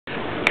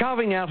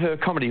Carving out her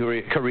comedy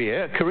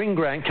career, Corinne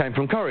Grant came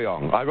from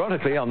Corryong,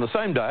 ironically on the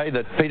same day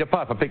that Peter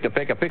Piper picked a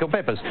peck of pickled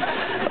peppers.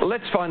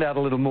 Let's find out a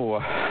little more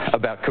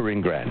about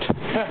Corinne Grant.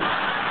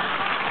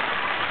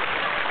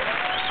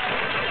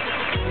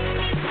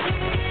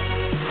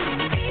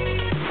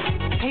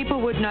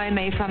 People would know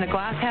me from the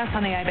Glass House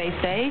on the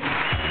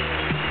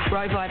ABC,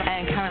 Robot,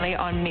 and currently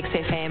on Mix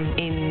FM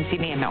in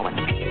Sydney and Melbourne.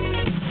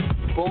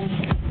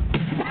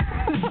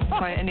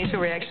 My initial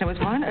reaction was,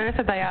 why on earth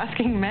are they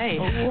asking me?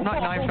 I'm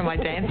not known for my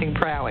dancing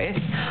prowess.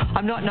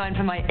 I'm not known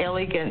for my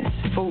elegance,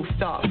 full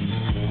stop.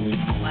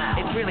 Wow.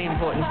 It's really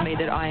important to me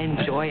that I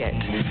enjoy it,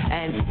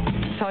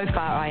 and so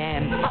far I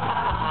am.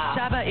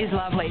 Shabba is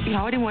lovely. You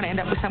know, I didn't want to end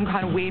up with some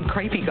kind of weird,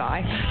 creepy guy,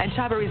 and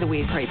Shabba is a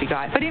weird, creepy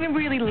guy, but in a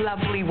really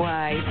lovely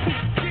way.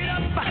 Get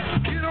up,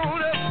 get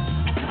on up,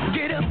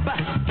 get up,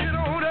 get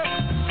on up,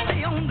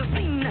 stay on the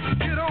scene,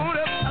 get on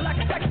up, like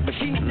a sex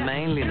machine.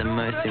 Mainly the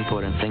most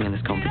important thing in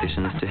this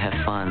competition is to have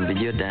fun,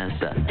 be a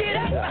dancer.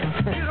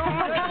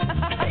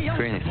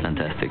 Corinne is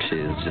fantastic. She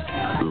is just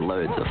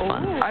loads of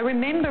fun. I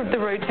remember the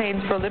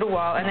routines for a little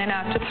while, and then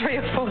after 3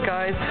 or 4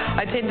 goes,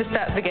 I tend to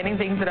start forgetting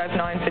things that I've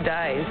known for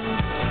days.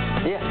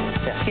 Yeah,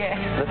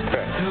 that's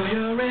correct. Do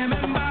you remember?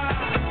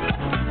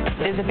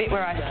 There's a bit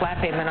where I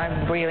slap him, and I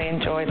really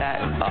enjoy that.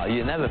 Oh,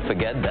 you never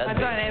forget that. I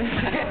don't ever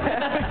forget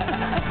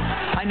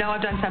that. I know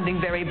I've done something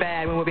very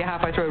bad when we'll be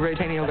halfway through a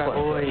routine and you'll go,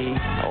 oi.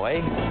 Oi?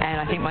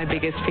 And I think my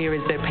biggest fear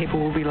is that people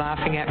will be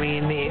laughing at me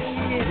in this,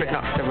 but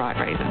not for the right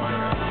reason.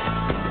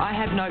 I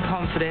have no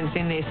confidence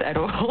in this at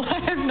all. I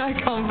have no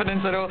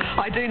confidence at all.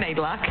 I do need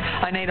luck.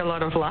 I need a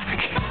lot of luck.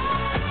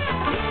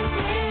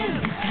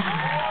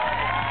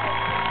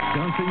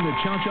 Dancing the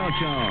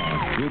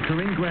Cha-Cha-Cha with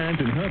Corinne Grant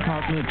and her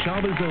partner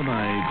Chaba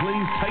Zerme.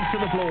 Please take to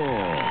the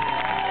floor.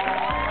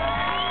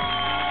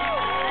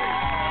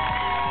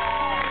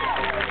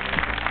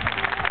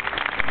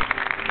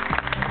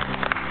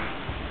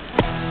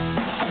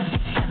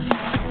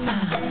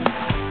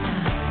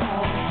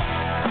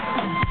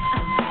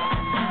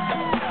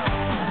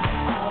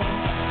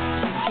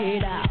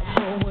 Get out,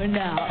 going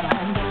out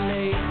on the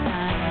late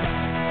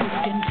night,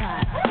 looking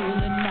tight,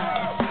 feeling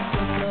nice,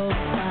 super slow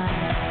time.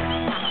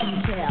 I can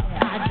tell,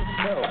 I just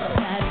know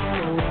that it's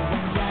going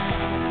down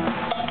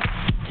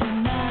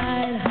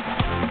tonight.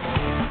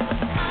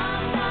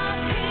 I'm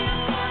not here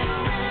for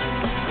your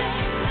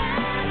entertainment.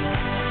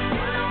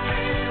 You don't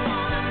really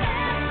wanna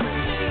mess with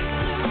me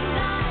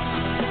tonight.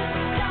 Just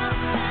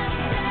stop and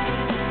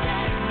take a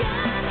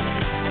second.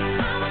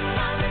 I'm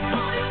coming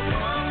for your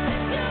warmth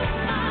into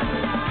my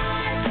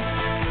life.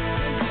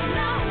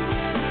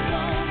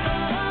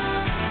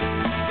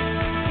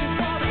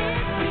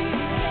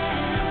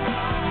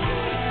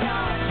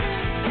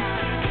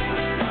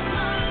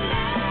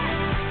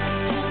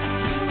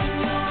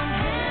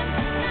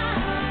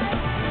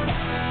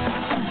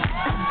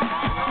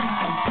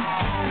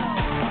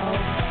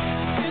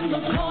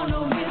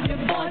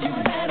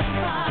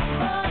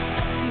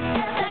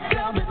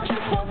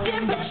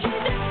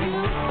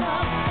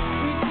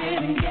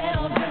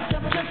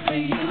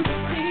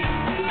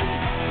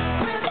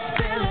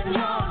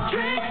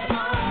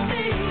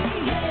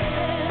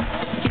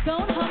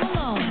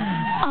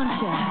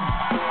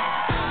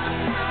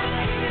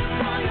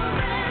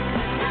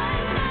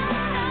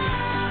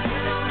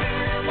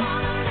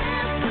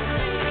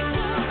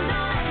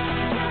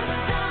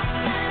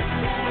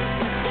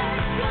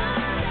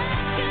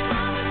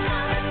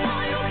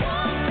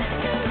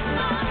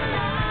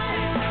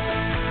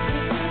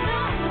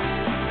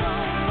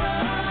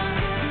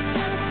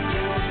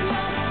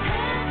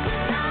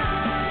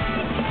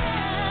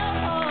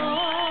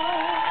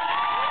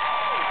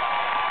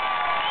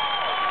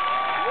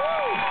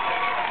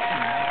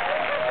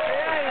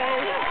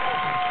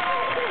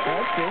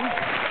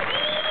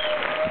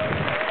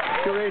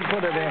 Corinne,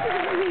 put her there.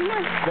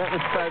 That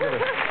was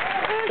fabulous.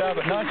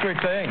 Nice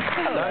routine.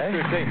 Nice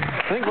routine.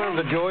 I think one of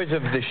the joys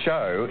of this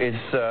show is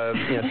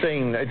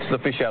seeing it's the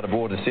fish out of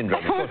water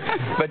syndrome.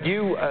 But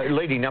you,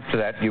 leading up to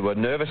that, you were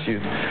nervous. You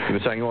were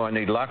saying, "Oh, I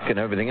need luck and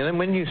everything." And then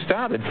when you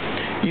started,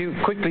 you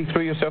quickly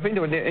threw yourself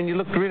into it, and you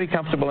looked really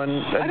comfortable. And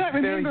I don't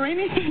remember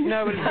anything.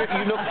 No, but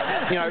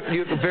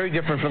you look very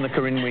different from the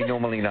Corinne we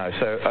normally know.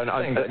 So,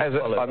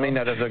 I mean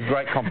that as a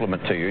great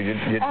compliment to you. You'd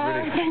really,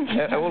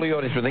 all the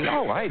audience would think,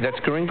 "Oh, hey, that's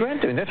Corinne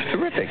Grant doing. That's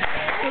terrific."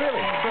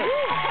 Really.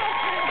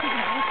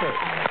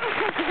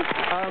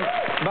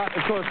 But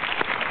of course,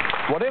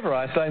 whatever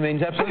I say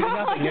means absolutely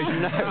nothing, as you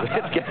know.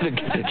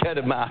 Let's go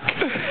to Mark.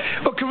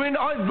 Well, Corinne,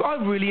 I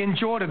really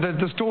enjoyed it.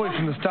 The story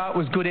from the start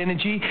was good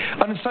energy,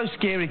 and it's so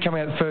scary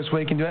coming out the first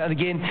week and doing it. And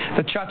again,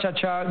 the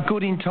cha-cha-cha,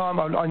 good in time.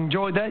 I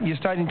enjoyed that. You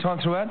stayed in time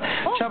throughout.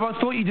 Chaba, I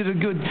thought you did a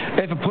good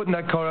effort putting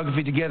that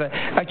choreography together.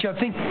 Actually, I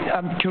think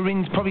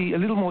Corinne's probably a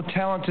little more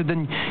talented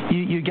than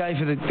you gave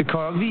her the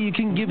choreography. You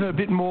can give her a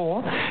bit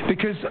more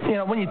because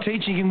when you're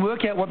teaching, you can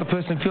work out what the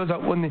person feels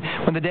like when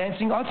they're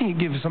dancing. I think you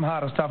give her some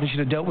harder stuff and she'd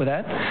have dealt with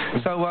that.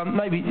 So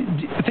maybe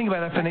think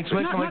about that for next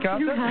week and week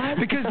after.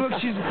 Because look,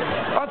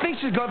 I think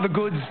she's got the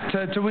goods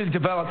to really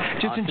develop.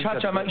 Just in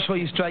cha-cha, make sure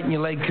you straighten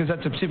your leg because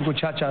that's a typical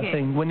cha-cha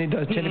thing. We need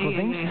those technical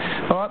things.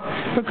 All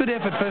right, but good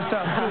effort first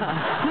up.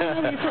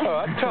 Good. All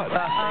right, Todd.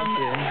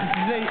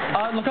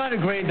 Look, I'd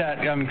agree that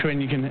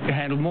Corinne, you can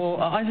handle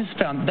more. I just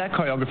found that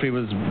choreography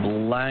was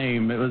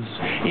lame. It was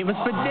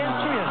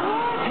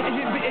pedestrian.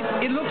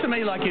 It looked to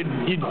me like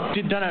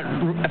you'd done it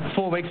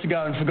 4 weeks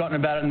ago and forgotten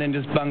about it, and then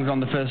just bunged on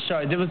the first show.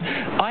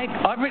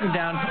 I've written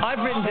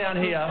down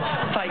here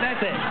fake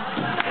sex,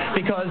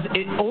 because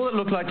all it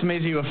looked like to me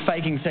is you were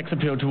faking sex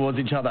appeal towards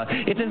each other.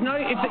 If you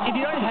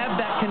don't have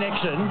that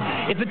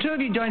connection, if the two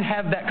of you don't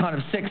have that kind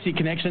of sexy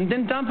connection,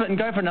 then dump it and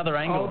go for another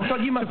angle. Oh,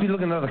 God, you must be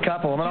looking at another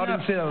couple. I mean, I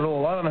didn't see that at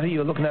all. I don't know who you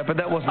were looking at, but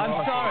that wasn't.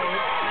 I'm sorry.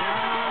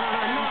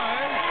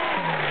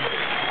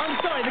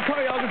 The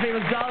choreography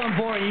was dull and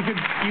boring. You could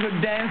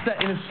dance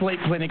that in a sleep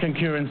clinic and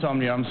cure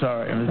insomnia. I'm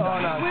sorry. No.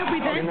 We'll be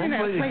dancing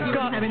our sleep. You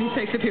don't have any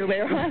sex appeal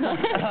there.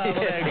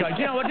 There you go.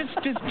 You know what?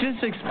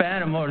 Just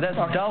expand it more. That's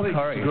dull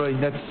choreo.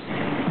 That's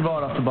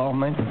right off the ball,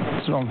 man.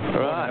 It's wrong.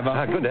 Right.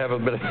 Good to have a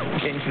bit of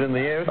tension in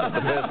the air. It's not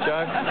the first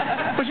show.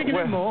 We should give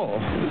him more.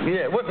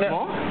 Yeah. What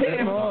now?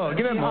 More.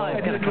 Give him more.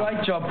 You did a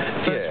great job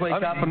first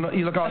week up, and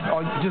you look.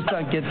 I just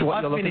don't get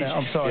what you're looking at.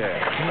 I'm sorry.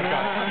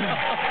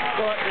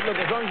 Well, look,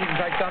 as long as you can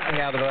take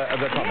something out of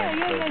the comments.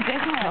 Yeah,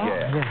 definitely.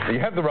 Yeah. You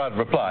have the right of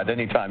reply at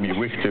any time you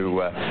wish to,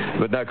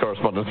 but no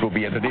correspondence will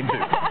be entered into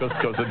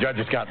because the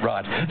judges can't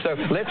write. So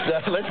let's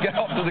go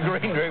off to the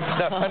green room.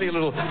 No, only a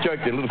little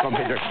joke there, a little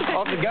commentary.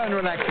 Off to go and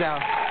relax now.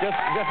 Just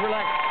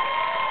relax.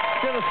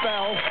 Get a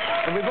spell.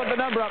 And we've got the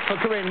number up for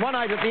Corinne. 18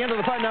 at the end of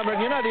the phone number,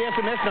 and you know the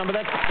SMS number.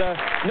 That's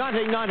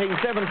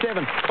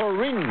 191977.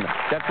 Corinne.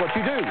 That's what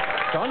you do.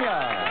 Tonya.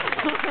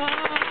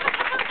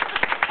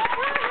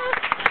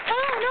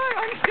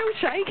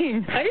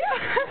 Shaking. Are you?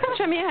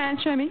 Show me your hand,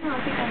 show me.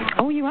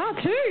 Oh, you are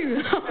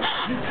too.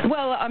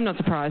 Well, I'm not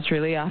surprised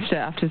really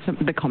after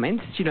the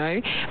comments, you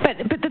know. But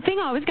the thing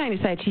I was going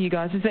to say to you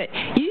guys is that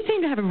you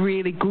seem to have a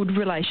really good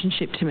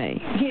relationship to me.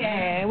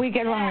 Yeah, we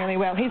get along really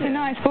well. He's a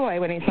nice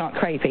boy when he's not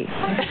creepy.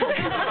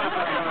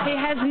 He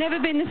has never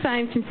been the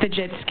same since the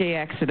jet ski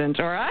accident,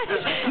 all right?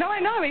 No,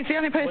 I know. He's the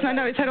only person I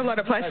know who's had a lot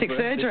of plastic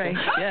surgery.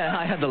 Yeah,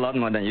 I had a lot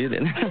more than you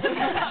did.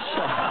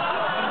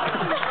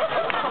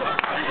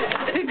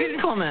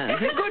 Good comment.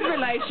 It's a good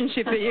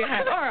relationship that you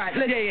have. All right.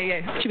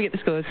 Yeah. Should we get the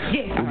scores?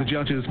 Yeah. Will the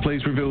judges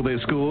please reveal their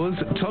scores?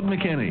 Todd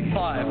McKenny.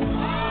 5.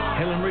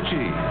 Helen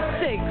Ritchie.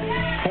 6.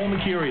 Paul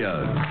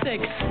Mercurio.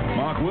 6.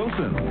 Mark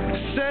Wilson.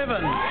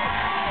 7.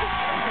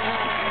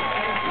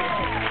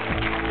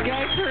 Go,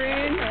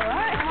 Corinne. All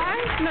right.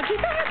 Not too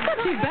bad. Not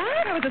too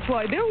bad. That was a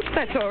slow build.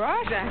 That's all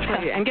right.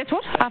 Exactly. And guess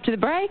what? After the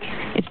break,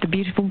 it's the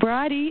beautiful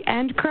Bridie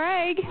and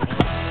Craig.